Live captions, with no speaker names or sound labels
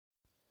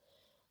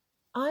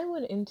I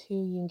went into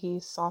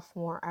Yoongi's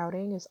sophomore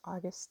outing as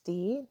August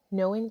D,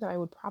 knowing that I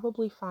would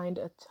probably find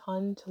a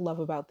ton to love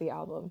about the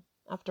album.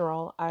 After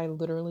all, I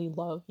literally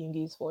love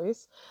Yoongi's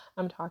voice.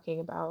 I'm talking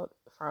about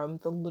from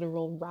the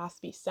literal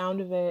raspy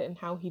sound of it and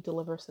how he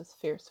delivers his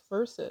fierce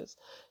verses,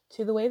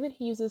 to the way that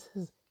he uses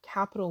his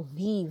capital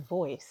V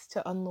voice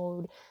to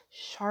unload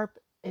sharp,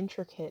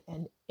 intricate,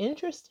 and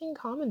interesting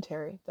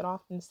commentary that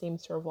often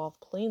seems to revolve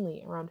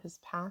plainly around his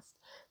past,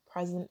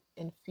 present,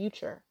 and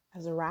future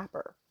as a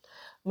rapper.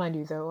 Mind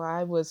you, though,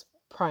 I was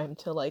primed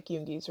to like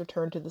Yoongi's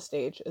return to the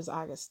stage as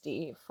August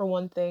D. For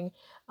one thing,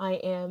 I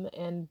am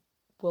and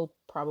will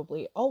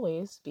probably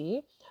always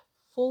be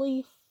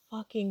fully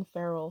fucking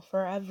feral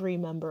for every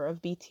member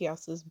of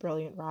BTS's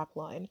brilliant rap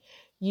line.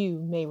 You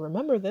may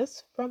remember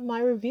this from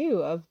my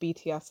review of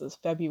BTS's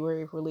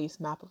February release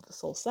Map of the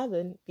Soul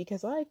 7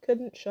 because I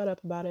couldn't shut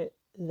up about it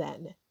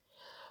then.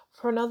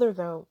 For another,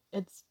 though,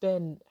 it's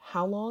been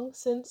how long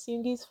since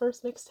Yoongi's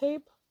first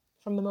mixtape?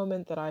 From the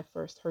moment that I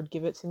first heard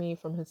Give It To Me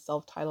from his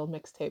self titled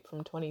mixtape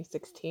from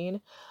 2016,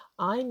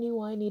 I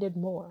knew I needed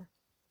more.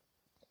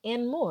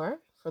 And more,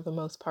 for the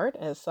most part,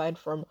 aside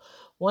from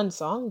one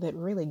song that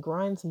really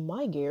grinds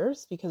my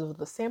gears because of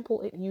the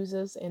sample it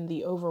uses and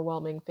the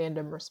overwhelming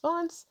fandom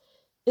response,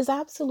 is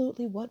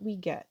absolutely what we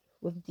get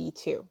with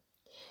D2.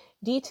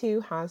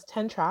 D2 has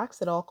 10 tracks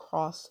that all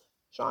cross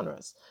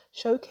genres,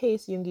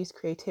 showcase Yoongi's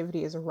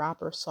creativity as a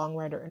rapper,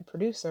 songwriter, and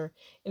producer,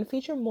 and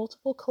feature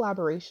multiple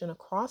collaboration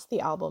across the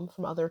album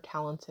from other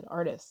talented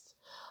artists.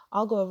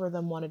 I'll go over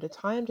them one at a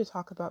time to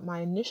talk about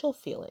my initial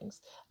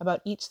feelings about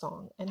each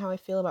song and how I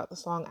feel about the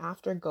song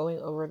after going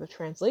over the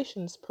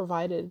translations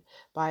provided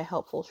by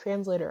helpful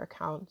translator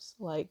accounts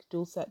like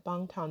Dulcet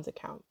Bangtan's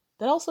account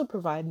that also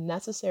provide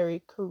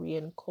necessary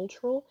Korean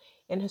cultural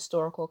and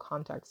historical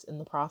context in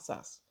the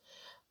process.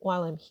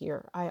 While I'm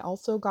here, I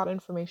also got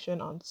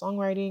information on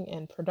songwriting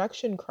and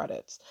production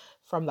credits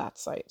from that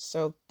site,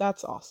 so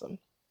that's awesome.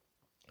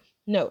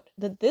 Note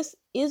that this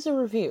is a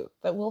review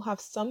that will have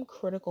some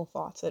critical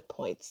thoughts at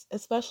points,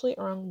 especially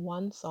around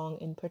one song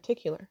in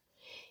particular.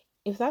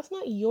 If that's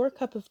not your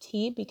cup of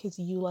tea because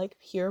you like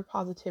pure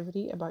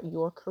positivity about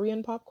your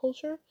Korean pop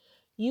culture,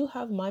 you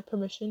have my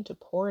permission to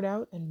pour it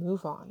out and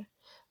move on.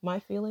 My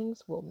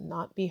feelings will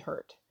not be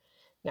hurt.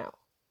 Now,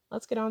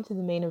 let's get on to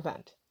the main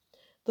event.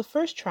 The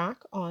first track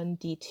on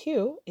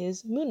D2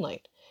 is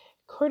Moonlight.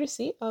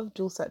 Courtesy of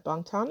Dulcet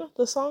Bangtan,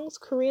 the song's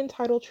Korean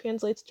title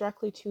translates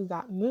directly to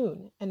That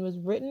Moon and was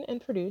written and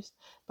produced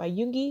by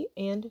Yoongi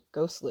and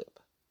Ghost Loop.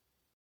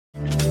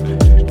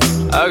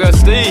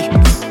 아가씨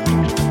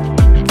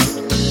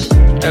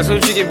야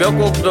솔직히 몇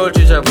곡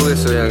넣을지 잘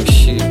모르겠어 그냥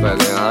씨발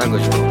그냥 하는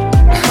거지 뭐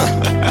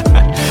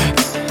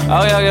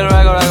오케이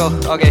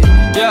오케이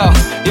yo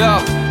yo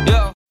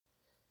yo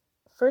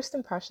First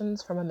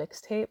impressions from a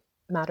mixtape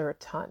matter a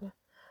ton.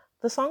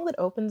 The song that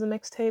opens a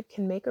mixtape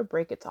can make or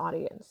break its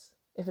audience.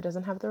 If it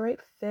doesn't have the right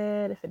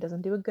fit, if it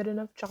doesn't do a good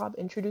enough job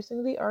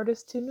introducing the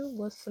artist to new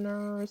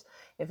listeners,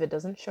 if it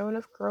doesn't show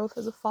enough growth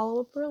as a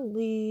follow-up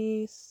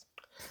release.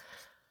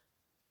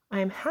 I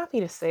am happy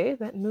to say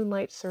that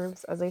Moonlight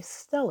serves as a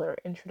stellar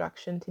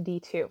introduction to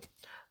D2.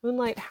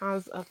 Moonlight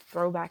has a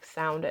throwback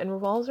sound and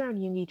revolves around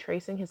Yoongi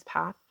tracing his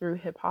path through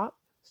hip-hop,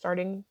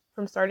 starting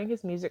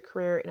his music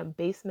career in a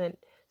basement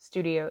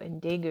studio in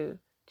Daegu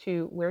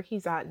to where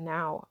he's at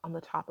now on the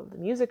top of the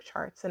music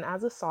charts and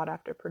as a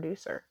sought-after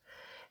producer.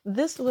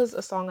 This was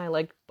a song I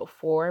liked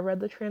before I read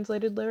the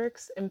translated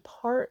lyrics, in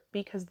part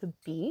because the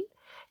beat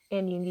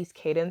and Yoongi's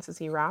cadence as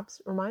he raps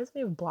reminds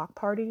me of block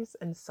parties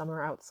and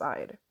summer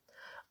outside.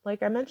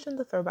 Like I mentioned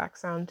the throwback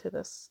sound to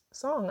this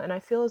song, and I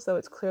feel as though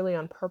it's clearly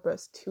on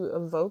purpose to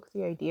evoke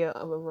the idea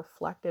of a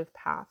reflective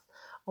path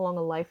along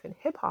a life in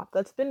hip hop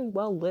that's been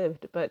well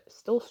lived but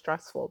still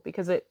stressful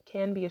because it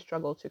can be a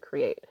struggle to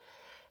create.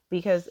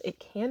 Because it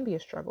can be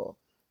a struggle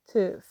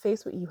to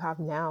face what you have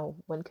now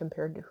when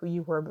compared to who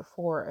you were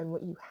before and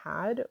what you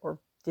had or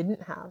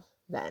didn't have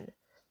then.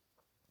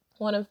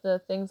 One of the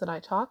things that I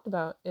talked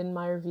about in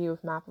my review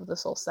of Map of the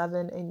Soul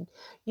 7 and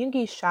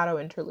Yoongi's Shadow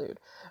Interlude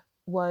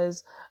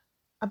was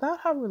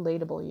about how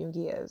relatable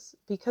Yoongi is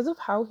because of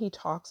how he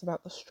talks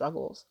about the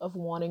struggles of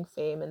wanting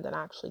fame and then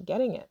actually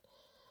getting it,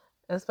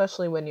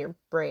 especially when your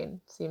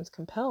brain seems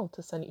compelled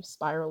to send you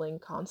spiraling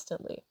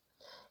constantly.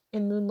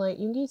 In Moonlight,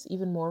 Yoongi's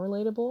even more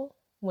relatable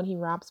when he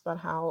raps about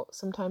how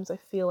sometimes I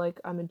feel like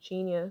I'm a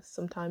genius,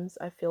 sometimes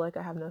I feel like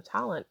I have no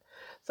talent.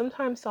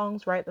 Sometimes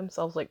songs write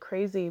themselves like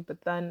crazy, but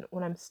then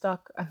when I'm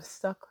stuck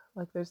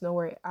like there's no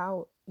way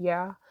out.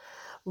 Yeah,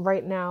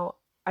 right now,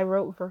 I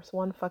wrote verse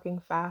 1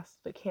 fucking fast,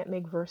 but can't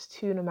make verse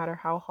 2 no matter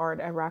how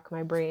hard I rack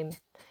my brain.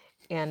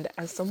 And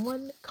as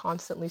someone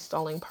constantly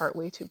stalling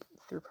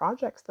through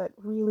projects that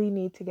really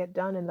need to get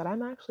done and that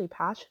I'm actually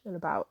passionate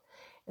about,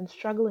 and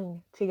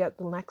struggling to get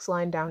the next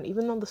line down,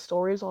 even though the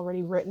story is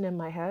already written in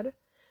my head,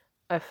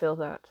 I feel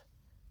that.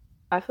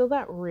 I feel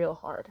that real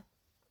hard.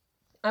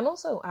 I'm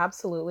also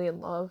absolutely in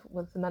love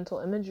with the mental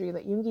imagery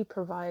that Yoongi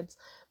provides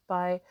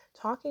by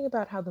talking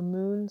about how the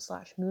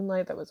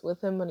moon/moonlight that was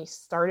with him when he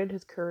started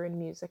his career in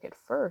music at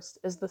first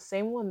is the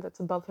same one that's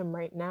above him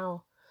right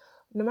now.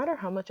 no matter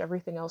how much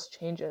everything else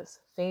changes,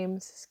 fame,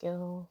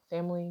 skill,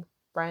 family,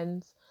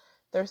 friends,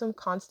 there are some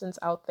constants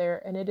out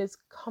there, and it is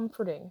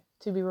comforting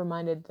to be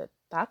reminded that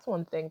that's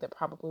one thing that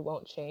probably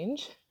won't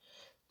change.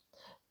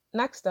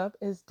 Next up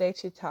is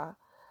Dechita.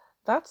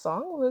 That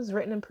song was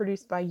written and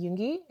produced by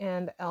Yoongi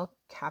and El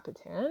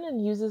Capitan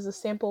and uses a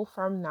sample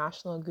from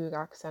National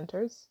Gugak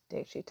Center's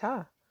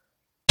Dechita.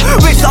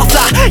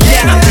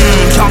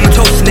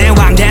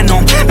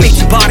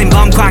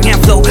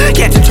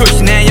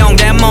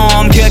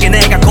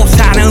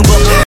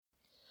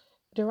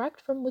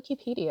 Direct from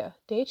Wikipedia,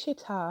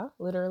 Daechita,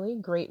 literally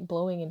great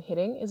blowing and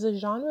hitting, is a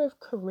genre of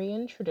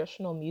Korean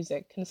traditional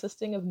music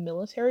consisting of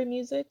military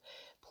music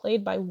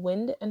played by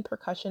wind and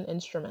percussion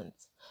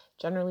instruments,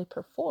 generally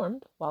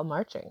performed while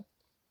marching.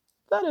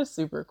 That is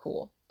super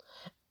cool.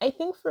 I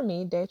think for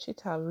me,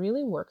 Daechita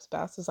really works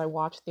best as I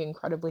watch the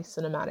incredibly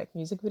cinematic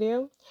music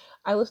video.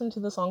 I listened to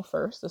the song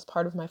first as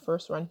part of my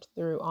first run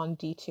through on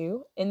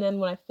D2, and then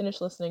when I finished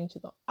listening to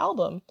the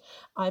album,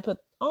 I put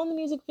on the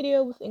music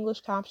video with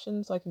English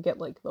captions so I could get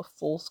like the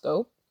full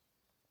scope.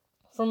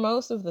 For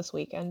most of this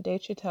weekend,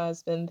 Daechita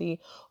has been the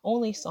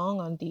only song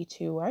on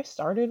D2 where I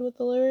started with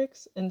the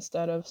lyrics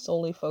instead of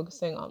solely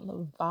focusing on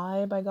the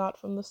vibe I got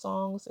from the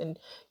songs and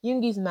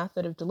Yoongi's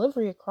method of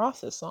delivery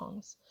across his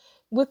songs.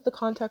 With the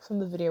context from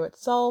the video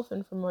itself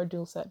and from where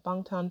Dulcet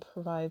Bangtan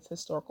provides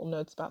historical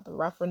notes about the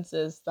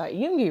references that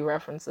Yoongi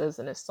references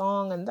in his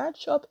song and that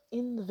show up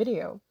in the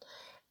video.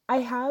 I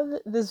have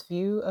this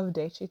view of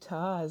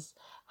Daechita as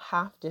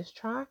half diss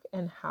track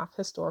and half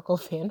historical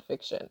fan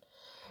fiction.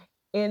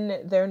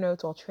 In their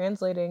notes while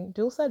translating,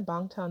 Dulcet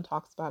Bangtan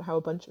talks about how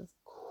a bunch of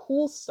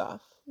cool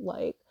stuff,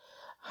 like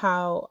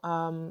how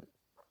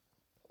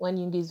when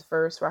Yoongi's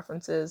verse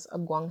references a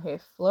Gwanghae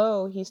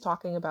flow, he's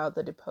talking about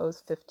the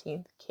deposed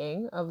 15th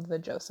king of the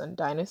Joseon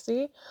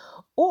dynasty,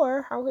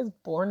 or how his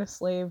born a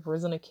slave,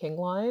 risen a king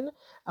line,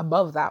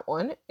 above that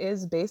one,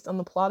 is based on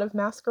the plot of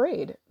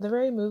Masquerade, the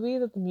very movie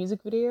that the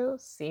music video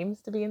seems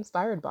to be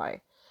inspired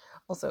by.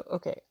 Also,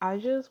 okay, I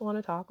just want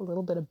to talk a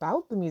little bit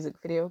about the music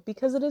video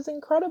because it is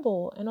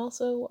incredible, and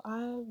also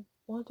I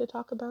want to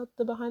talk about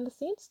the behind the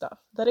scenes stuff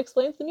that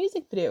explains the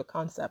music video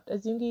concept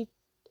as Yoongi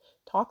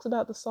talks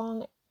about the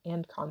song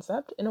and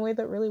concept in a way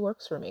that really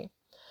works for me.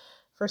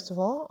 First of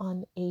all,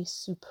 on a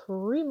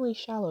supremely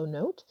shallow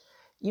note,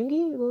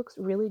 Yoongi looks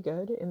really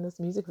good in this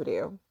music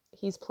video.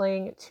 He's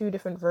playing two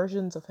different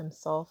versions of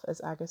himself as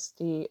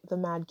Agasti, the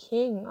Mad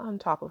King on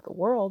top of the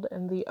world,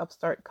 and the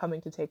upstart coming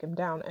to take him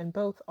down, and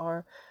both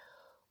are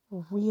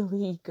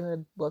really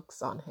good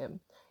looks on him.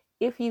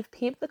 If you've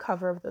peeped the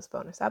cover of this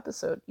bonus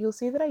episode, you'll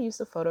see that I used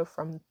a photo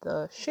from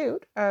the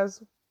shoot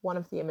as one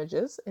of the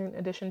images, in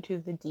addition to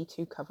the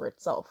D2 cover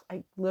itself.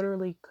 I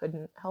literally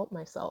couldn't help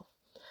myself.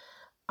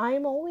 I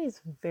am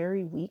always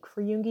very weak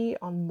for Yoongi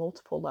on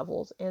multiple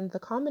levels, and the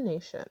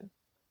combination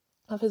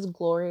of his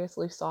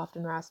gloriously soft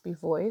and raspy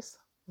voice,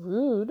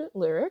 rude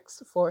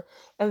lyrics for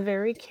a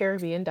very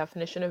Caribbean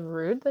definition of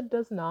rude that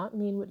does not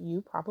mean what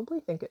you probably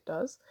think it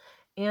does,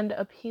 and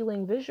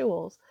appealing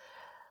visuals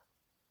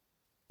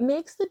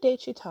makes the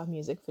Daechita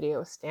music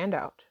video stand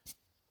out.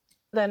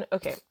 Then,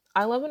 okay,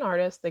 I love an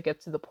artist that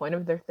gets to the point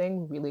of their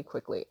thing really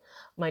quickly.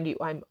 Mind you,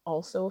 I'm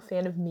also a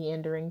fan of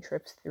meandering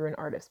trips through an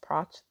artist's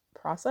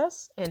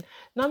process, and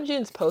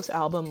Namjoon's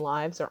post-album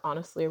lives are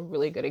honestly a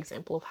really good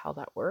example of how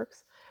that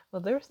works.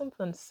 But there's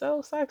something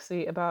so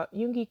sexy about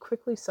Yoongi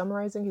quickly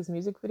summarizing his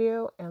music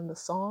video and the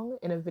song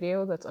in a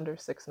video that's under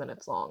 6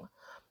 minutes long.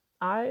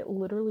 I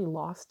literally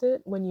lost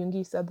it when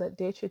Yoongi said that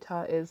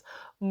Daechita is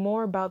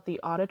more about the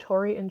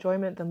auditory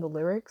enjoyment than the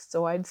lyrics,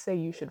 so I'd say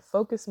you should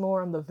focus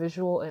more on the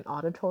visual and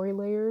auditory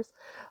layers,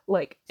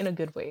 like in a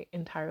good way,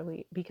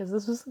 entirely, because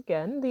this was,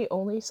 again, the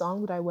only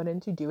song that I went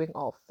into doing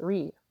all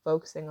three,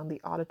 focusing on the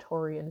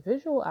auditory and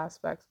visual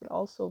aspects, but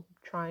also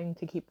trying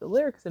to keep the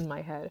lyrics in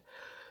my head.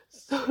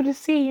 So to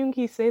see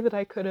Yoongi say that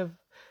I could have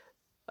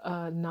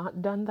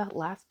not done that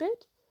last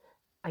bit,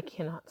 I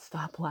cannot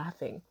stop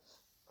laughing.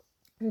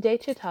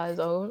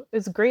 Daechita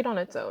is great on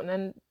its own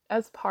and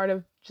as part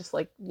of just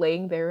like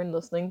laying there and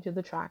listening to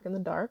the track in the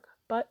dark,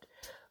 but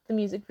the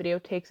music video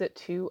takes it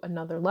to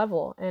another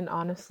level, and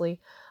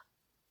honestly,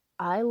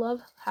 I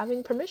love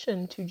having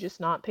permission to just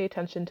not pay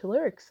attention to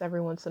lyrics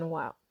every once in a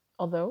while.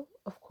 Although,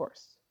 of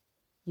course,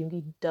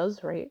 Yoongi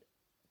does write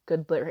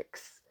good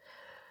lyrics.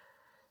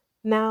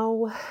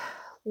 Now,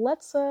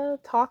 let's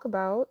talk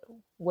about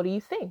What Do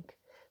You Think?,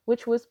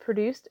 which was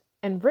produced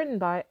and written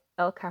by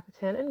El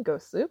Capitan and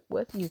Ghost Loop,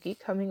 with Yuki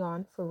coming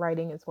on for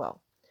writing as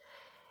well.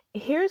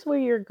 Here's where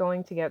you're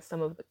going to get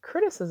some of the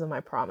criticism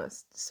I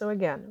promised. So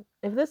again,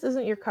 if this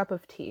isn't your cup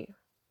of tea,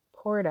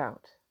 pour it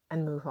out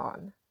and move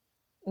on.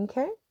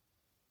 Okay?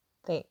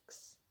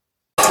 Thanks.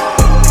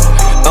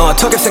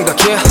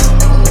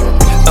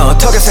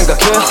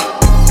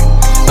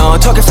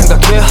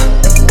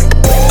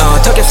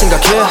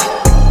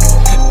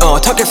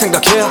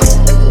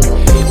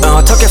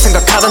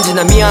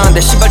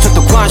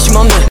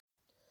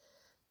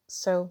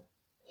 So,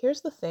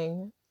 here's the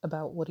thing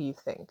about What Do You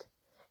Think?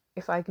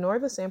 If I ignore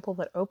the sample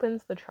that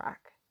opens the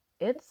track,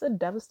 it's a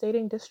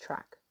devastating diss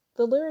track.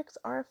 The lyrics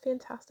are a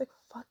fantastic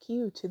fuck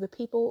you to the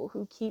people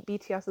who keep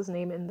BTS's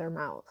name in their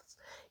mouths,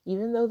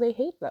 even though they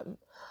hate them.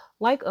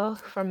 Like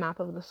from Map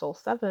of the Soul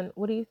 7,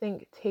 what do you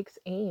think takes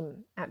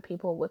aim at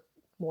people with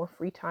more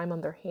free time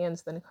on their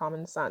hands than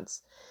common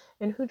sense,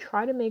 and who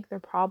try to make their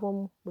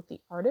problem with the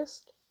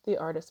artist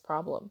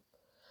problem?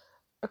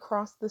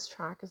 Across this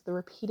track is the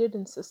repeated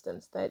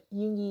insistence that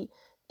Yoongi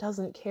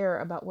doesn't care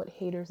about what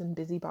haters and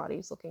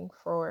busybodies looking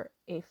for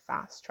a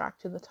fast track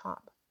to the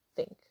top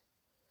think.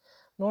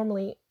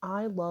 Normally,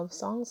 I love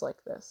songs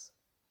like this.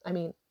 I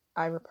mean,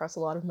 I repress a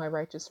lot of my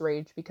righteous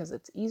rage because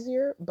it's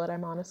easier, but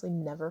I'm honestly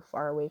never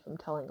far away from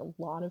telling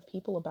a lot of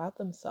people about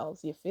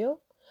themselves, you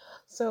feel?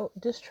 So,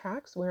 diss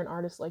tracks where an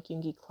artist like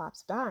Yoongi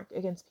claps back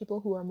against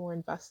people who are more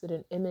invested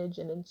in image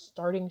and in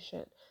starting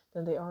shit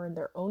than they are in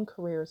their own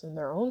careers and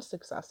their own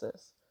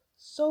successes.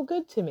 So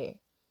good to me.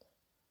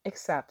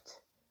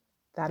 Except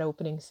that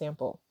opening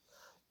sample.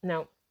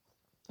 Now,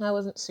 I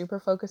wasn't super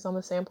focused on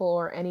the sample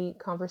or any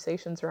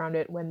conversations around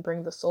it when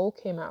Bring the Soul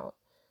came out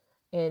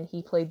and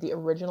he played the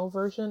original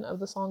version of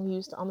the song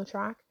used on the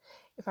track.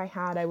 If I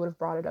had, I would have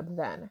brought it up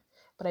then.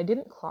 But I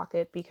didn't clock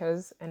it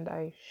because, and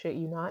I shit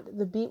you not,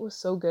 the beat was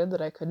so good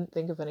that I couldn't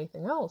think of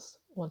anything else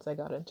once I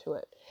got into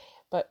it.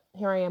 But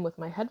here I am with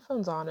my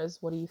headphones on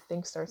as What Do You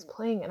Think starts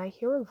playing, and I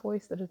hear a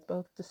voice that is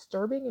both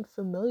disturbing and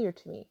familiar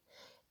to me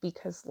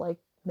because, like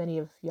many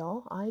of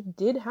y'all, I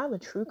did have a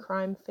true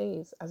crime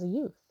phase as a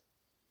youth.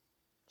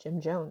 Jim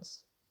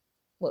Jones.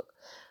 Look,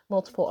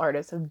 multiple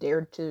artists have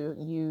dared to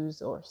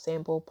use or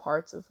sample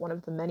parts of one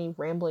of the many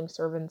rambling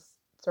sermons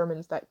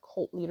that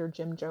cult leader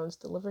Jim Jones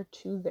delivered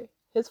to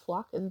his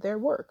flock in their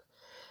work.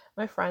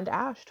 My friend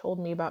Ash told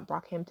me about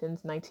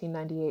Brockhampton's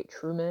 1998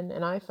 Truman,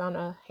 and I found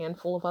a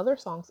handful of other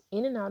songs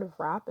in and out of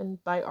rap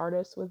and by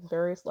artists with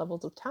various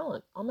levels of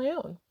talent on my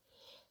own.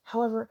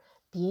 However,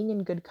 being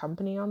in good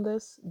company on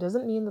this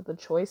doesn't mean that the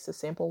choice to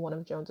sample one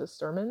of Jones's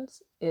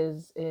sermons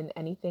is in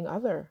anything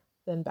other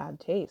than bad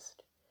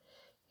taste.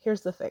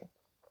 Here's the thing.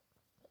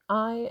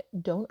 I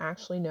don't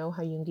actually know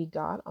how Yoongi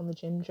got on the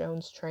Jim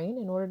Jones train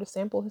in order to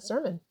sample his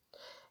sermon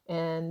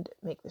and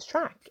make this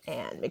track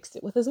and mixed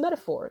it with his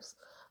metaphors.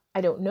 I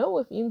don't know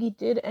if Yoongi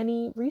did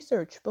any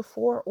research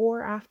before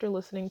or after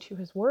listening to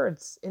his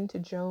words into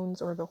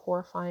Jones or the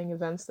horrifying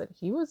events that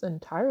he was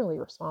entirely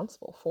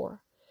responsible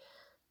for.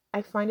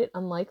 I find it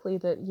unlikely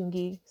that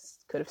Yoongi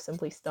could have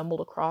simply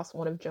stumbled across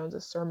one of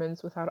Jones's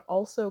sermons without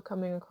also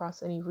coming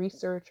across any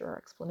research or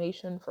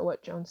explanation for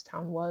what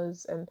Jonestown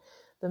was and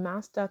the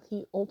mass death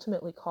he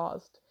ultimately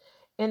caused.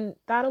 And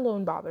that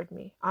alone bothered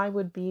me. I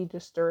would be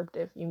disturbed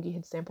if Yoongi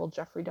had sampled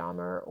Jeffrey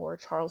Dahmer or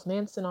Charles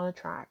Manson on a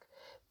track.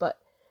 But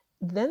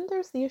then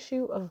there's the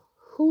issue of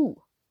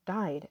who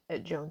died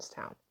at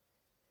Jonestown.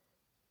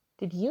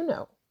 Did you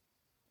know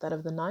that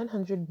of the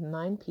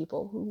 909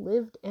 people who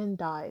lived and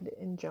died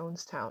in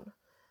Jonestown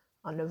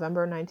on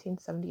November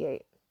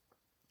 1978,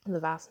 the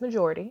vast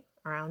majority,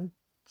 around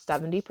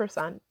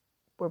 70%,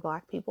 were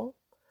Black people?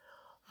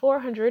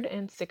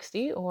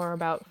 460, or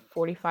about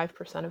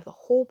 45% of the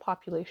whole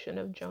population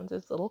of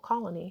Jones's little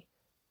colony,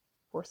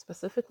 were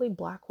specifically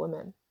Black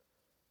women.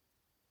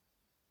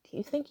 Do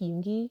you think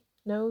Yoongi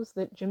knows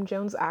that Jim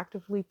Jones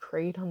actively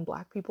preyed on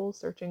Black people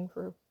searching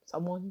for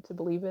someone to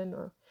believe in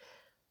or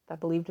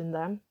that believed in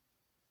them?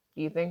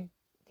 Do you think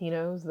he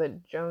knows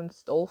that Jones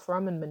stole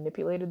from and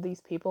manipulated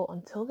these people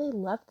until they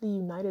left the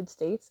United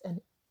States and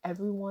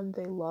everyone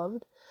they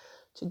loved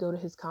to go to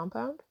his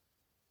compound?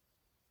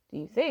 Do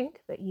you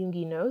think that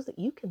Yoongi knows that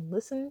you can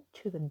listen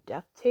to the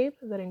death tape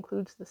that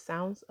includes the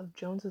sounds of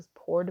Jones's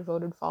poor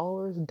devoted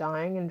followers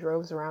dying in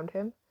droves around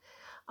him?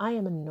 I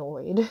am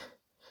annoyed.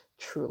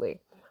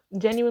 Truly.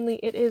 Genuinely,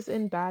 it is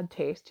in bad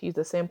taste to use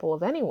a sample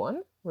of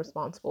anyone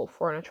responsible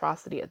for an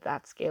atrocity at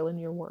that scale in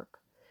your work.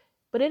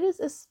 But it is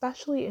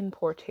especially in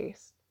poor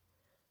taste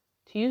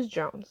to use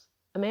Jones,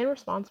 a man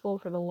responsible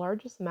for the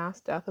largest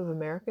mass death of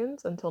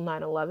Americans until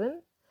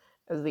 9/11,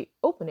 as the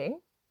opening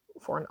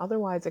for an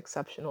otherwise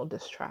exceptional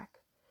diss track,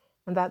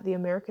 and that the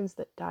Americans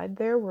that died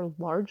there were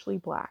largely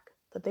Black,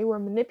 that they were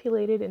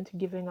manipulated into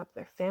giving up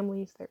their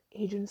families, their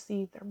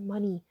agency, their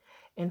money,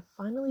 and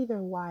finally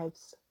their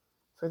lives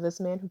for this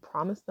man who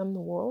promised them the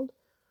world.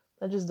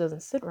 That just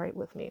doesn't sit right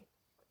with me.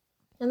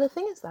 And the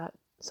thing is that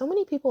so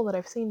many people that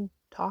I've seen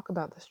talk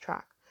about this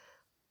track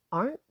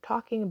aren't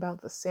talking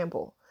about the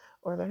sample,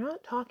 or they're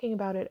not talking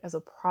about it as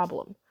a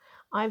problem.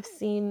 I've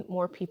seen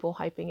more people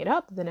hyping it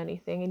up than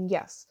anything, and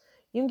yes,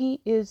 Yoongi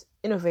is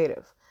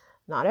innovative.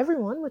 Not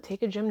everyone would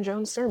take a Jim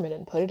Jones sermon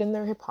and put it in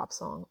their hip-hop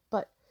song,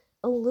 but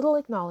a little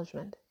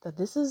acknowledgement that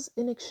this is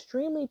in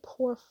extremely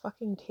poor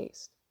fucking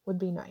taste would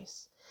be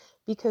nice.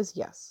 Because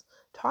yes,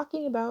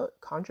 talking about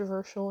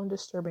controversial and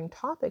disturbing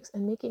topics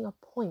and making a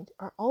point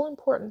are all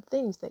important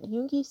things that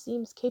Yoongi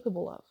seems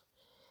capable of.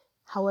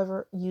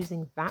 However,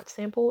 using that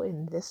sample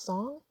in this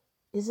song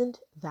isn't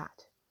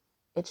that.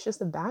 It's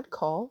just a bad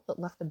call that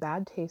left a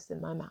bad taste in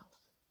my mouth.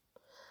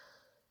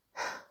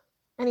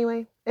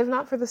 Anyway, if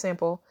not for the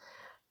sample,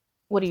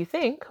 What Do You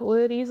Think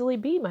would easily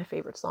be my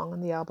favorite song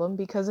on the album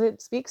because it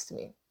speaks to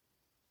me.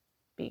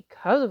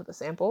 because of the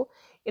sample,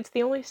 it's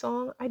the only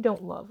song I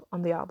don't love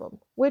on the album,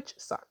 which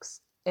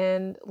sucks.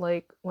 And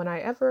like when I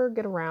ever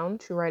get around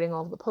to writing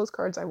all of the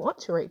postcards I want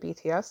to write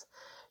BTS,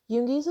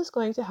 Yoongi's is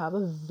going to have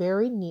a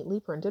very neatly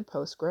printed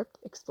postscript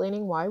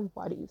explaining why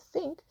do you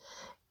think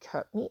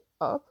kept me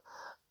up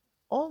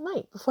all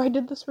night before I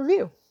did this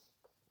review.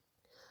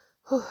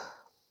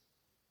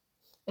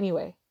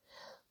 Anyway,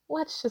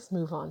 let's just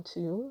move on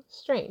to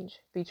Strange,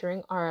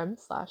 featuring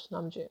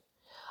RM/Namjoon.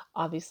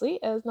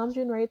 Obviously, as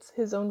Namjoon writes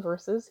his own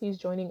verses, he's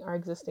joining our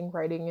existing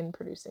writing and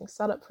producing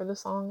setup for the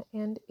song,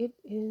 and it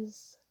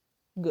is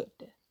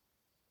good.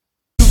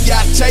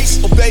 got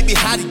taste, oh baby,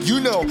 how do you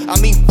know? I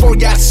mean, for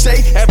God's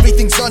sake,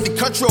 everything's under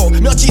control.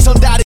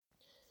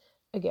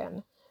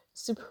 Again,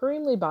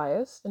 supremely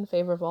biased in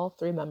favor of all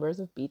three members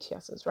of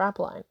BTS's rap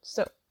line.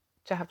 So,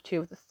 to have two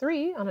of the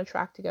three on a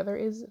track together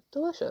is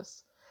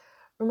delicious.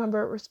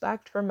 Remember,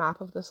 Respect for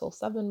Map of the Soul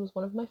 7 was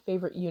one of my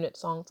favorite unit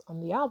songs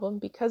on the album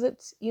because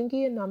it's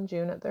Yoongi and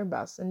Namjoon at their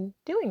best and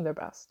doing their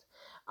best.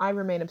 I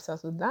remain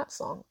obsessed with that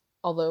song,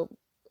 although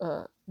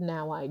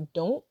now I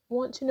don't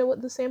want to know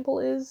what the sample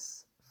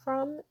is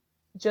from,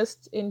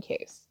 just in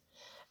case.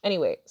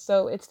 Anyway,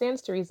 so it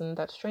stands to reason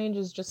that Strange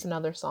is just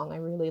another song I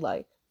really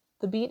like.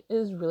 The beat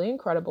is really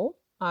incredible.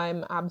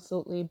 I'm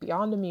absolutely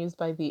beyond amused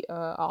by the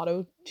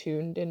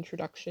auto-tuned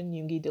introduction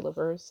Yoongi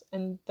delivers,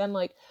 and then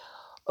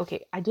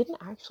okay, I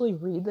didn't actually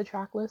read the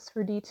track list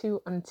for D2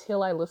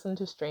 until I listened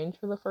to Strange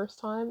for the first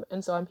time,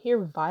 and so I'm here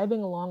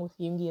vibing along with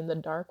Yoongi in the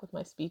dark with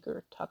my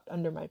speaker tucked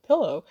under my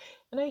pillow,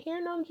 and I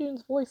hear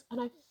Namjoon's voice, and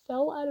I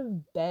fell out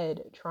of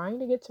bed trying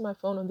to get to my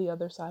phone on the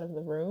other side of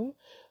the room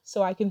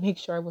so I could make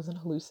sure I wasn't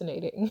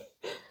hallucinating.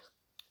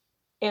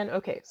 And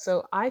okay,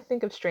 so I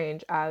think of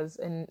Strange as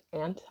an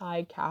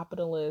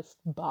anti-capitalist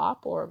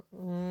bop or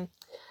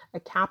a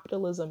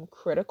capitalism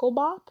critical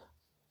bop.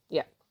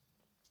 Yeah,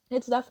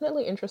 it's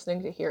definitely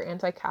interesting to hear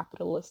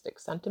anti-capitalistic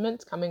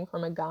sentiments coming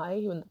from a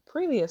guy who in the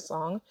previous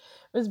song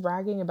was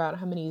bragging about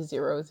how many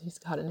zeros he's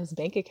got in his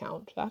bank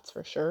account, that's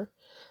for sure.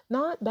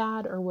 Not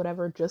bad or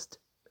whatever, just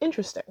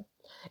interesting.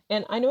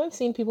 And I know I've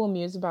seen people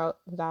muse about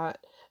that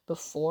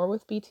before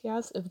with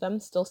BTS, of them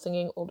still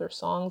singing older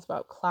songs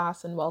about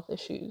class and wealth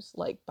issues,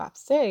 like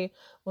Bapse,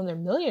 when they're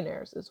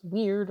millionaires, is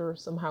weird or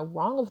somehow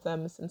wrong of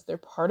them since they're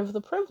part of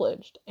the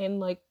privileged. And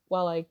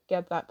while I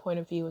get that point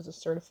of view as a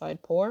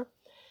certified poor,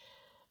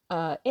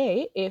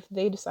 if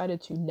they decided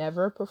to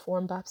never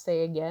perform Bapse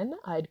again,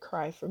 I'd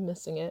cry for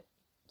missing it.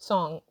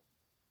 Song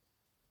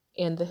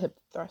and the hip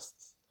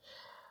thrusts.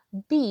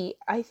 B,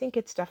 I think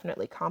it's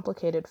definitely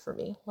complicated for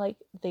me.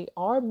 They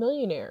are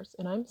millionaires,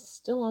 and I'm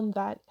still on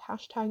that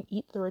hashtag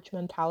eat the rich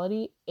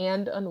mentality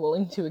and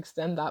unwilling to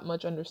extend that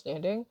much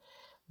understanding.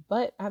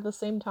 But at the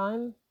same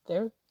time,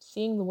 they're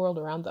seeing the world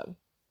around them.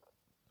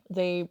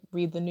 They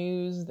read the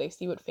news, they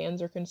see what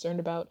fans are concerned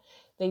about.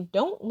 They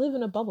don't live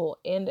in a bubble,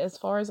 and as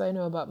far as I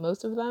know about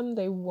most of them,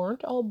 they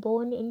weren't all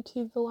born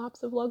into the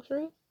laps of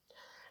luxury.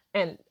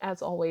 And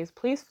as always,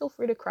 please feel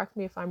free to correct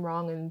me if I'm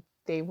wrong and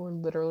they were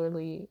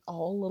literally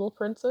all little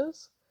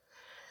princes.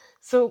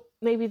 So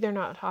maybe they're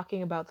not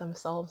talking about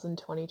themselves in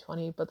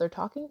 2020, but they're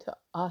talking to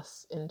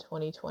us in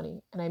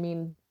 2020. And I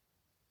mean,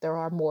 there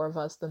are more of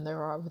us than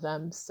there are of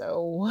them,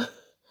 so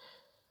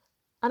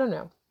I don't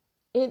know.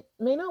 It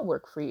may not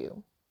work for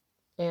you,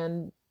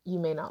 and you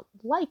may not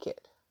like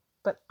it,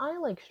 but I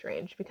like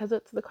Strange because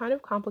it's the kind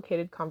of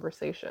complicated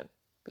conversation,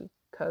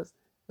 because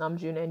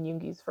Namjoon and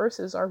Yoongi's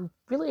verses are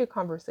really a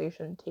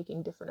conversation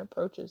taking different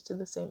approaches to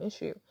the same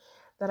issue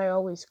that I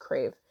always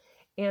crave.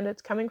 And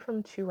it's coming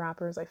from two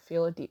rappers I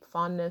feel a deep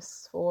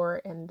fondness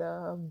for and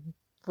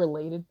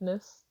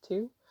relatedness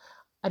to.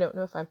 I don't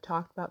know if I've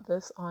talked about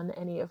this on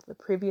any of the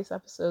previous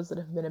episodes that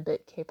have been a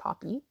bit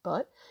K-pop-y,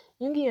 but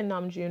Yoongi and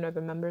Namjoon are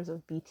the members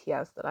of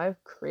BTS that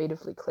I've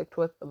creatively clicked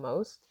with the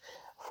most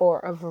for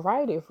a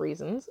variety of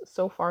reasons.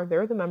 So far,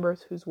 they're the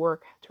members whose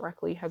work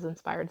directly has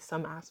inspired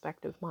some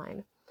aspect of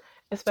mine,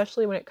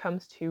 especially when it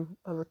comes to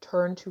a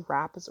return to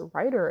rap as a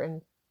writer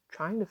and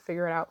trying to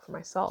figure it out for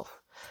myself.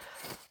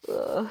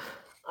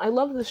 I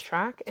love this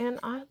track, and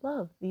I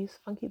love these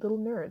funky little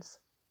nerds.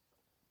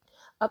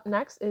 Up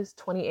next is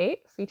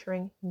 28,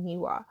 featuring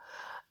Miwa.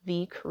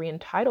 The Korean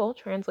title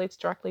translates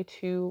directly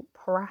to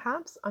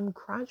Perhaps I'm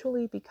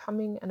Gradually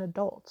Becoming an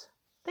Adult.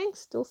 Thanks,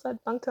 still said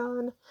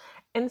Bangtan,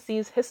 and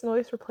sees His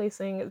Noise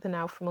replacing the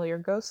now familiar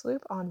Ghost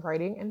Loop on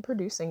writing and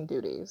producing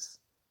duties.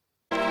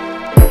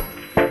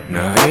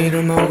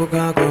 나이를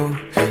먹어가고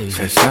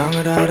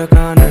세상을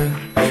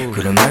알아가는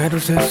그럼에도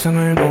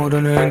세상을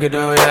모르는 게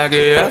더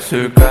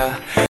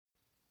약이었을까.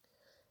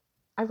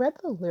 I read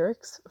the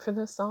lyrics for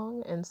this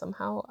song and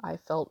somehow I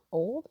felt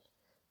old.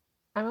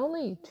 I'm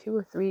only 2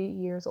 or 3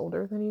 years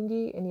older than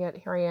Yoongi, and yet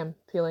here I am,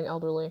 feeling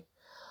elderly.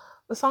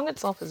 The song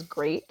itself is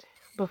great.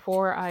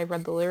 Before I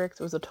read the lyrics,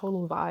 it was a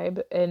total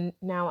vibe, and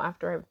now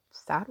after I've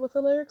sat with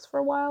the lyrics for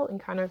a while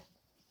and kind of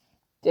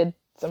did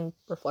some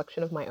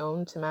reflection of my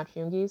own to match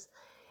Yoongi's,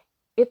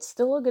 it's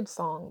still a good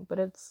song, but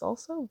it's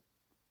also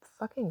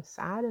fucking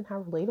sad in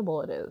how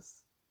relatable it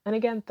is. And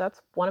again,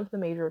 that's one of the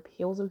major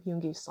appeals of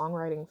Yoongi's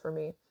songwriting for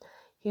me.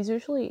 he's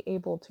usually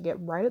able to get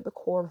right at the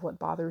core of what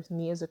bothers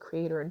me as a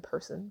creator in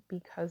person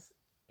because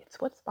it's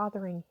what's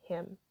bothering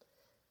him.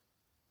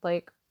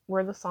 Like,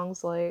 where the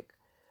song's like,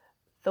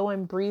 though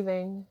I'm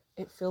breathing,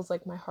 it feels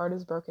like my heart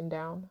is broken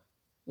down.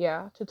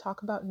 Yeah, to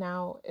talk about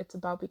now, it's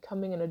about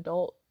becoming an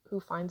adult who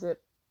finds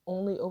it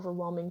only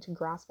overwhelming to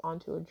grasp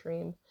onto a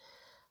dream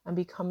and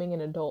becoming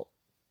an adult.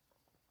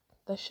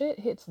 The shit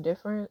hits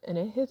different and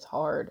it hits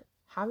hard.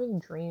 Having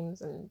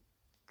dreams and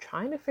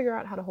trying to figure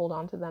out how to hold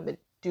on to them and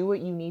do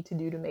what you need to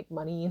do to make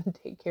money and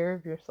take care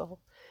of yourself.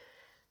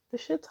 The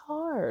shit's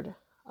hard.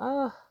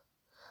 I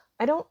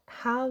don't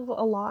have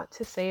a lot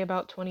to say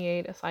about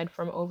 28 aside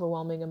from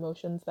overwhelming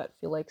emotions that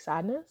feel like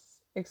sadness,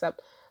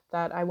 except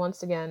that I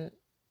once again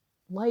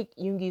like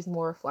Yoongi's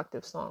more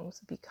reflective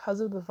songs because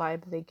of the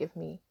vibe they give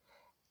me.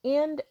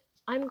 And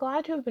I'm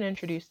glad to have been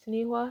introduced to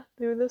Nihua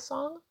through this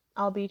song.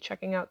 I'll be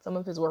checking out some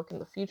of his work in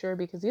the future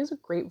because he has a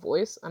great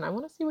voice and I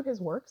want to see what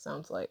his work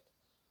sounds like.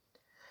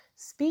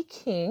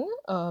 Speaking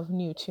of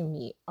new to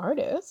me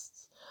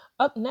artists,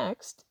 up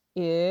next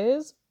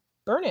is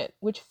Burn It,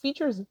 which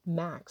features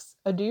Max,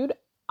 a dude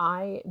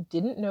I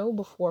didn't know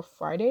before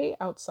Friday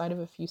outside of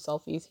a few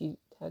selfies he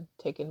had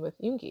taken with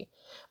Yoongi.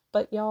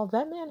 But y'all,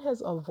 that man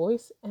has a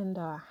voice and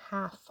a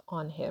half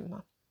on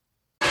him.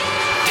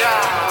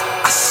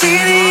 I see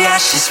the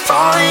ashes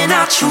falling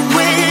out your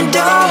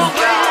window.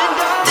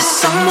 There's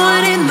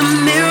someone in the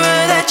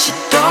mirror that you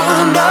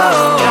don't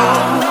know.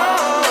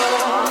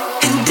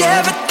 And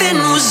everything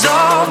was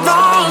all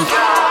wrong.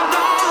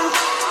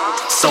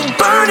 So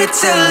burn it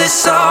till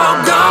it's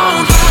all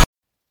gone.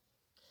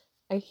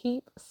 I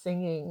keep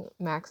singing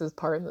Max's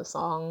part in the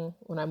song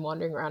when I'm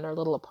wandering around our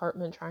little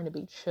apartment trying to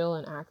be chill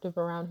and active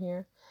around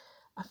here.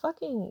 I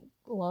fucking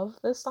love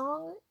this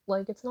song.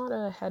 Like, it's not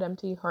a head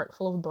empty, heart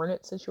full of burn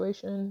it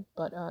situation,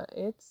 but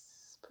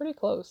it's pretty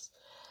close.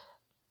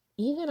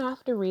 Even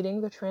after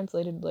reading the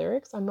translated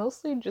lyrics, I'm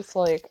mostly just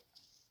like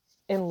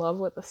in love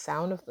with the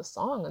sound of the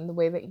song and the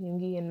way that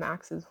Yoongi and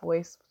Max's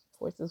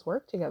voices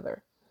work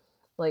together.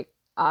 Like,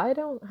 I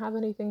don't have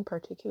anything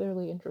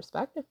particularly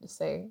introspective to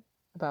say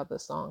about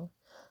this song.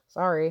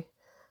 Sorry,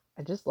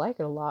 I just like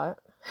it a lot.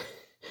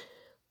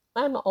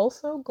 I'm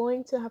also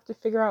going to have to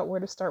figure out where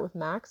to start with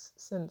Max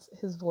since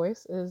his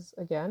voice is,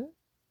 again,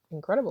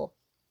 incredible.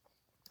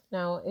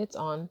 Now it's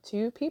on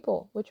to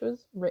People, which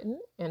was written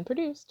and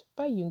produced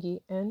by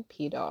Yoongi and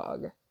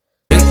P-Dog.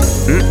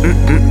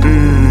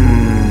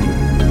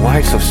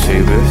 Why so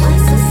serious?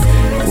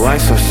 Why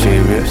so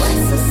serious?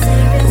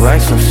 Why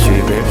so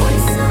serious?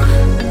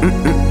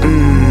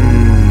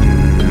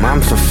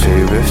 I'm so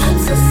serious.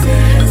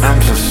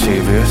 I'm so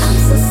serious.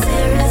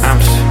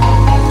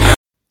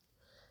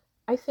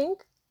 I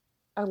think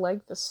I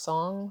like the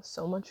song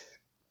so much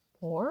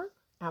more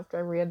after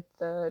I read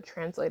the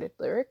translated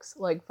lyrics.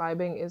 Like,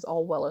 vibing is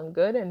all well and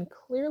good, and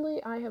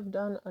clearly I have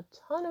done a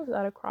ton of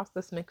that across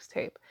this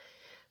mixtape.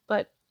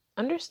 But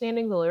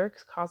understanding the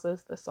lyrics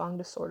causes the song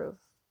to sort of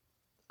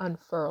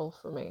unfurl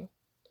for me.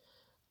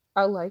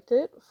 I liked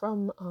it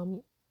from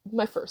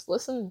my first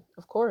listen,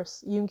 of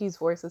course. Yoongi's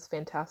voice is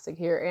fantastic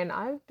here, and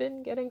I've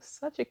been getting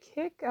such a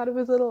kick out of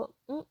his little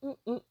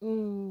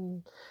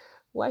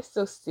why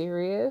so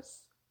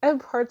serious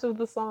and parts of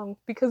the song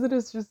because it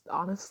is just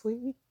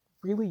honestly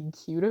really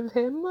cute of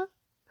him.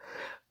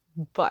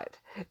 But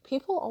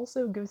People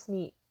also gives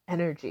me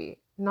energy,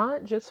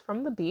 not just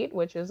from the beat,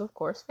 which is of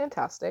course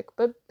fantastic,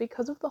 but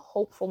because of the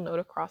hopeful note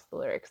across the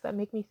lyrics that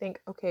make me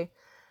think, okay,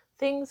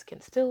 things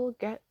can still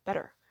get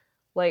better.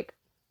 Like,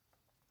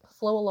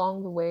 flow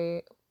along the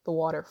way the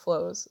water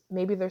flows.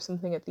 Maybe there's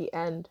something at the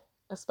end,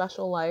 a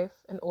special life,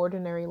 an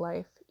ordinary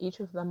life, each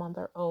of them on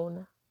their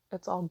own.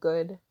 It's all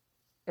good.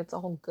 It's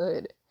all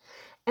good.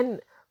 And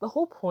the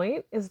whole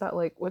point is that,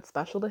 like, what's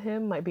special to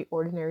him might be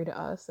ordinary to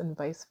us and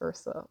vice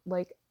versa.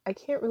 Like, I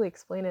can't really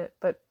explain it,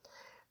 but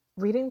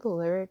reading the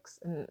lyrics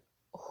and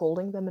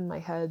holding them in my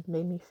head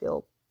made me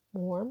feel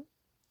warm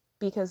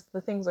because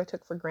the things I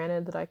took for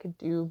granted that I could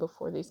do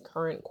before these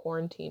current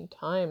quarantine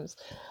times,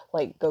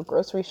 like go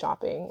grocery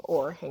shopping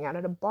or hang out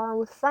at a bar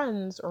with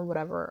friends or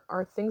whatever,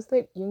 are things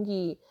that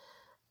Yoongi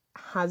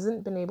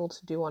hasn't been able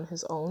to do on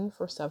his own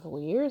for several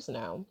years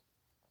now.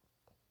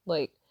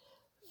 Like,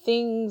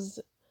 things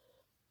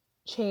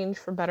change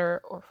for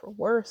better or for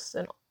worse,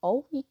 and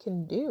all we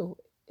can do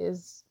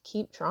is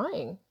keep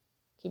trying,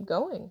 keep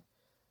going.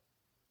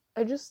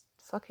 I just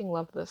fucking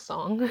love this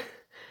song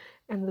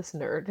and this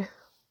nerd.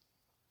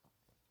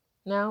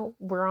 Now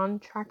we're on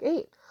track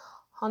 8,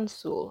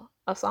 Hansul,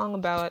 a song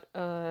about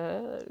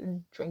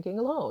drinking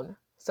alone.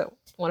 So,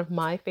 one of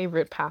my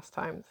favorite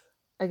pastimes.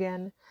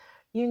 Again,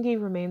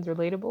 Yoongi remains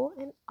relatable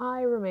and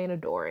I remain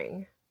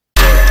adoring.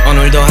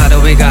 오늘도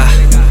하루 위가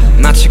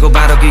마치고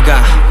바로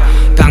귀가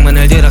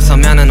방문을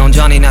들어서면은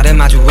온전히 나를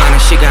마주하는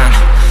시간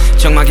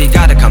정막이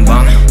가득한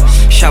밤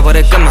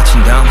샤워를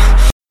끝마친 다음.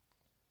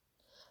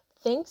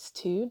 Thanks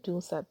to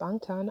Dulcet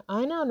Bangtan,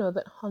 I now know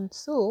that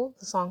Hansul,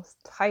 the song's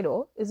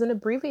title, is an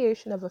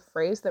abbreviation of a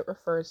phrase that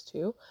refers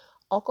to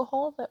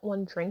alcohol that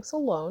one drinks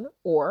alone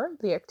or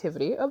the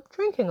activity of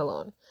drinking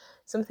alone.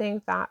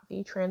 Something that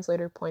the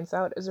translator points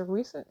out is a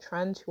recent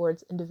trend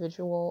towards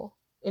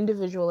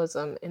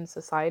individualism in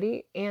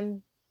society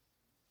and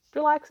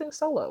relaxing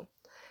solo.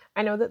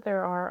 I know that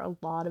there are a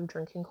lot of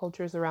drinking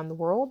cultures around the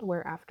world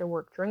where after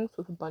work drinks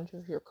with a bunch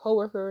of your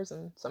coworkers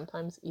and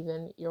sometimes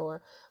even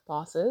your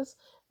bosses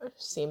are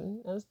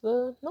seen as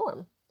the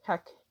norm.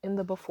 Heck, in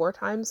the before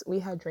times, we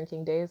had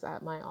drinking days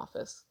at my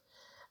office.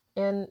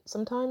 And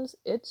sometimes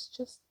it's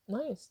just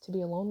nice to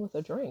be alone with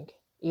a drink,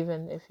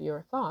 even if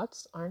your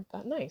thoughts aren't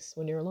that nice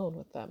when you're alone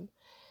with them.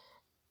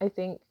 I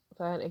think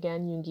that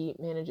again, Yoongi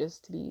manages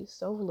to be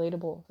so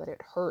relatable that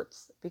it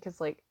hurts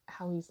because, like,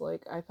 how he's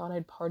like, I thought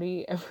I'd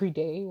party every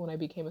day when I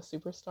became a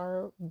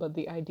superstar, but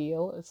the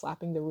ideal is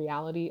slapping the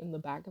reality in the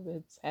back of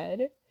its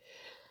head.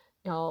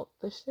 Y'all,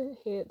 this shit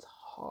hits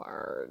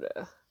hard.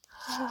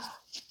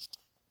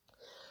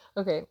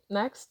 Okay,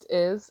 next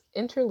is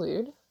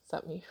Interlude,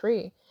 Set Me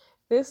Free.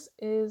 This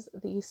is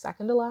the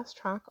second to last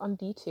track on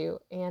D2,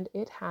 and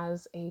it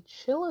has a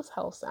chill as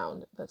hell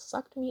sound that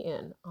sucked me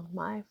in on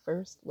my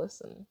first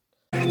listen.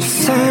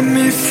 Set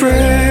me free,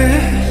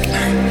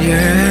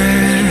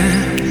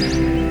 yeah.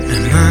 내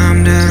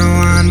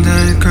맘대로 안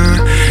될 걸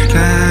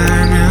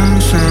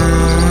알면서.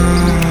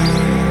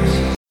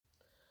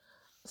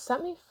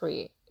 Set Me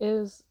Free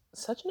is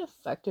such an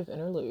effective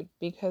interlude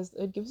because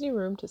it gives you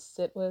room to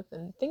sit with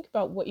and think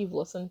about what you've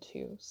listened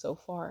to so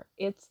far.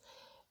 It's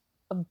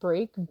a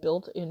break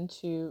built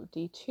into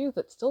D2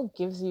 that still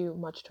gives you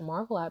much to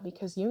marvel at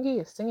because Yoongi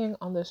is singing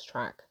on this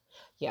track.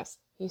 Yes,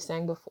 he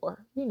sang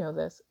before, we know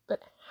this,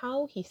 but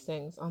how he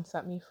sings on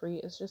Set Me Free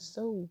is just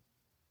so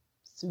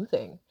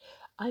soothing.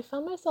 I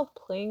found myself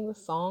playing the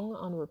song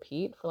on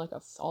repeat for like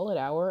a solid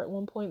hour at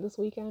one point this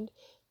weekend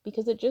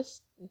because it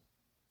just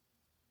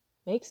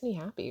makes me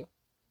happy.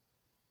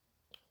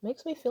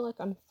 Makes me feel like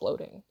I'm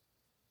floating.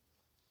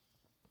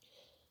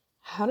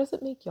 How does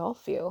it make y'all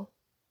feel?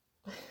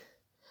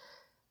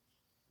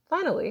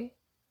 Finally,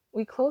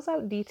 we close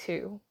out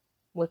D2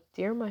 with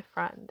Dear My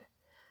Friend,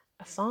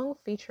 a song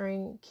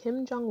featuring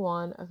Kim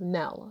Jong-won of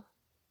Nell,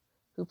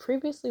 who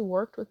previously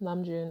worked with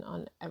Namjoon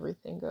on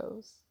Everything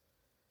Goes.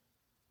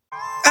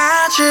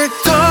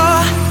 아직도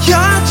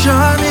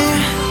여전히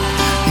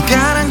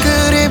네가 난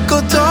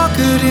그립고 또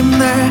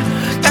그립네.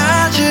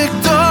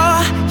 아직도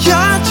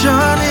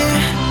여전히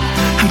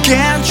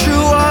함께한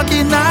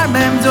추억이 날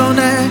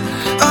맴도네.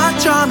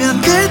 어쩌면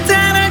그때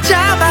날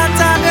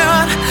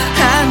잡았다면,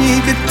 아니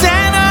그때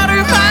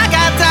너를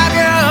막았다면,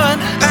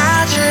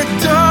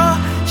 아직도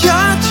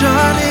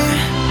여전히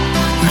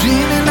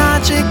우리는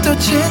아직도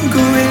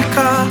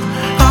친구일까.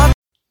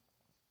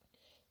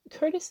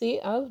 Courtesy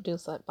of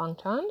Dulcet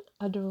Bangtan,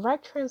 a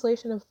direct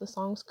translation of the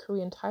song's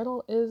Korean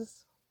title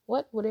is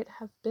What Would It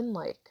Have Been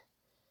Like?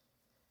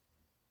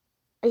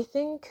 I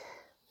think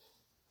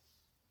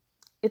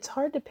it's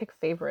hard to pick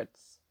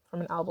favorites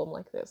from an album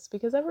like this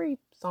because every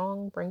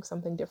song brings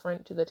something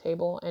different to the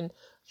table and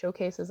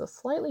showcases a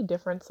slightly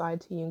different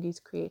side to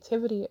Yoongi's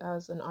creativity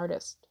as an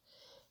artist.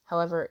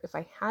 However, if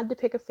I had to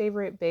pick a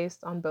favorite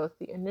based on both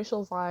the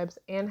initial vibes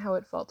and how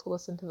it felt to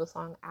listen to the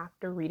song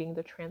after reading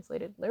the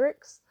translated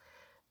lyrics,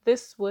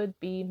 this would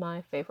be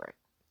my favorite.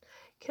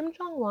 Kim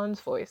Jong-won's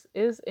voice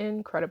is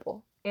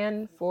incredible,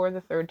 and for the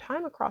third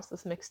time across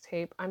this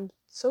mixtape, I'm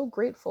so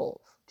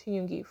grateful to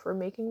Yoongi for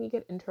making me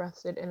get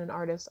interested in an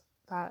artist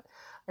that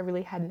I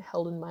really hadn't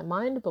held in my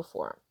mind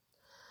before.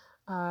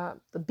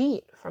 The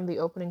beat from the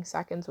opening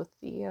seconds with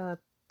the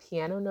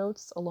piano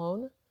notes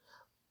alone,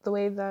 the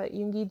way that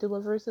Yoongi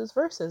delivers his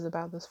verses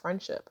about this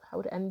friendship, how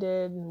it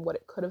ended and what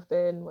it could have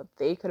been, what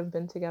they could have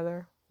been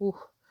together. Ooh,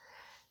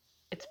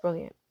 it's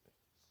brilliant.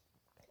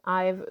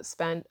 I've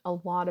spent a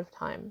lot of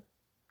time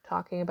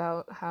talking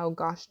about how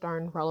gosh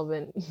darn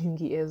relevant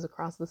Yoongi is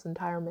across this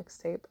entire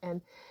mixtape,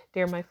 and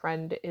Dear My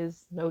Friend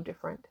is no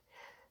different.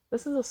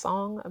 This is a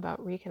song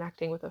about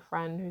reconnecting with a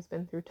friend who's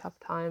been through tough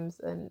times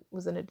and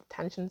was in a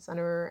detention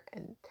center,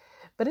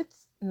 but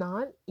it's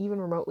not even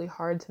remotely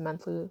hard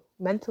to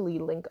mentally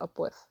link up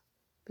with,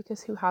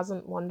 because who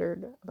hasn't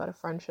wondered about a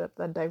friendship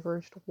that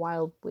diverged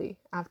wildly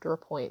after a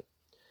point?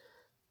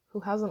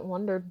 Who hasn't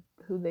wondered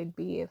who they'd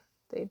be if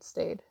they'd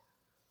stayed?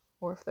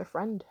 Or if their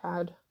friend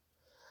had?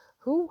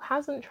 Who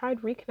hasn't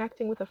tried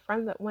reconnecting with a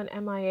friend that went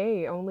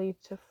MIA only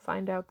to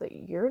find out that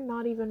you're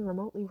not even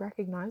remotely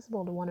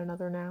recognizable to one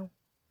another now?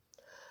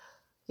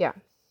 Yeah,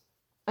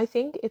 I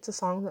think it's a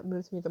song that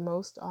moves me the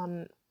most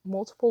on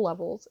multiple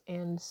levels,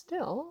 and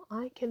still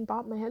I can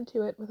bob my head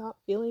to it without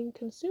feeling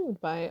consumed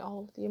by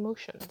all of the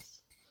emotions.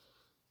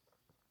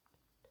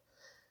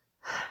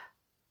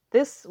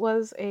 This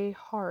was a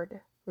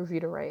hard review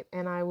to write,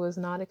 and I was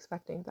not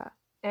expecting that.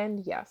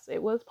 And yes,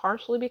 it was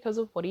partially because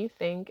of What Do You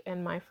Think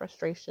and my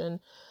frustration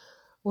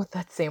with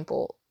that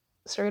sample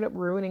straight up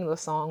ruining the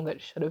song that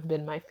should have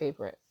been my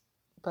favorite.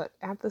 But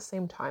at the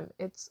same time,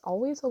 it's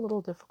always a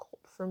little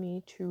difficult for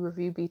me to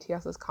review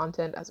BTS's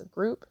content as a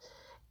group,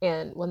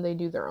 and when they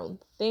do their own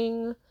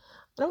thing,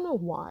 I don't know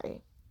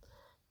why.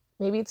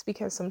 Maybe it's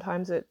because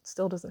sometimes it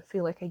still doesn't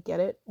feel like I get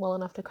it well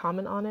enough to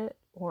comment on it,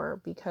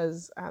 or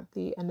because at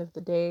the end of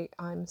the day,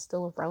 I'm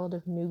still a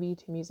relative newbie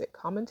to music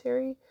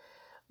commentary,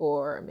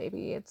 or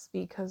maybe it's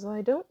because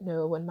I don't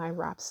know when my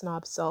rap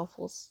snob self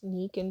will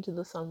sneak into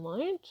the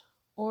sunlight,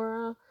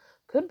 or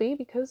could be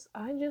because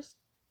I just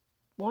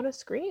want to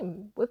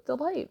scream with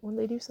delight when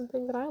they do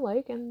something that I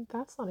like, and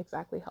that's not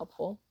exactly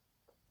helpful.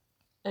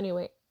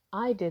 Anyway,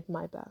 I did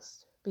my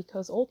best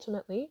because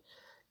ultimately,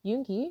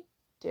 Yoongi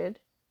did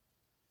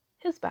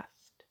his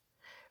best.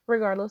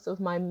 Regardless of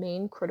my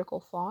main critical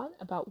thought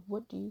about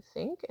what do you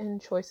think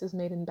and choices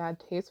made in bad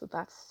taste with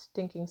that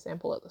stinking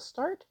sample at the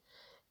start,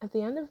 at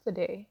the end of the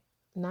day,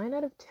 9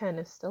 out of 10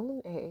 is still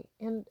an A.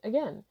 And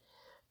again,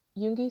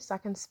 Yoongi's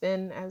second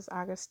spin as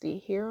Agasti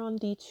here on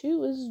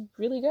D2 is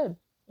really good.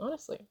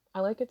 Honestly,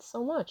 I like it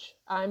so much.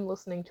 I'm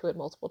listening to it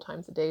multiple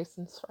times a day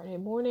since Friday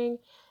morning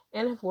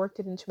and have worked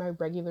it into my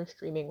regular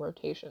streaming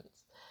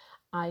rotations.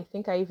 I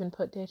think I even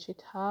put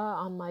Daechita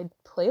on my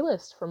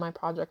playlist for my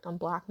project on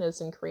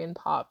blackness and Korean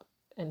pop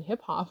and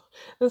hip hop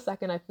the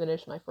second I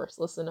finish my first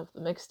listen of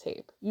the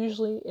mixtape.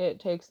 Usually it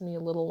takes me a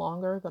little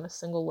longer than a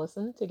single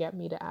listen to get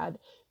me to add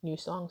new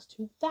songs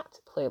to that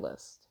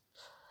playlist.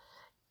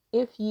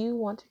 If you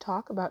want to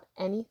talk about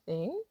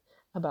anything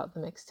about the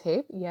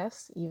mixtape,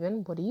 yes,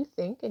 even what do you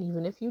think, and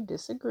even if you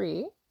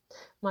disagree,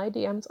 my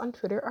DMs on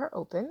Twitter are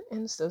open,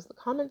 and so's the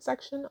comment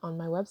section on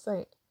my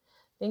website.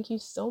 Thank you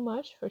so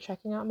much for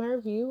checking out my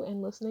review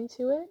and listening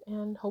to it,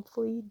 and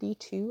hopefully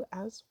D2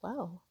 as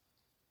well.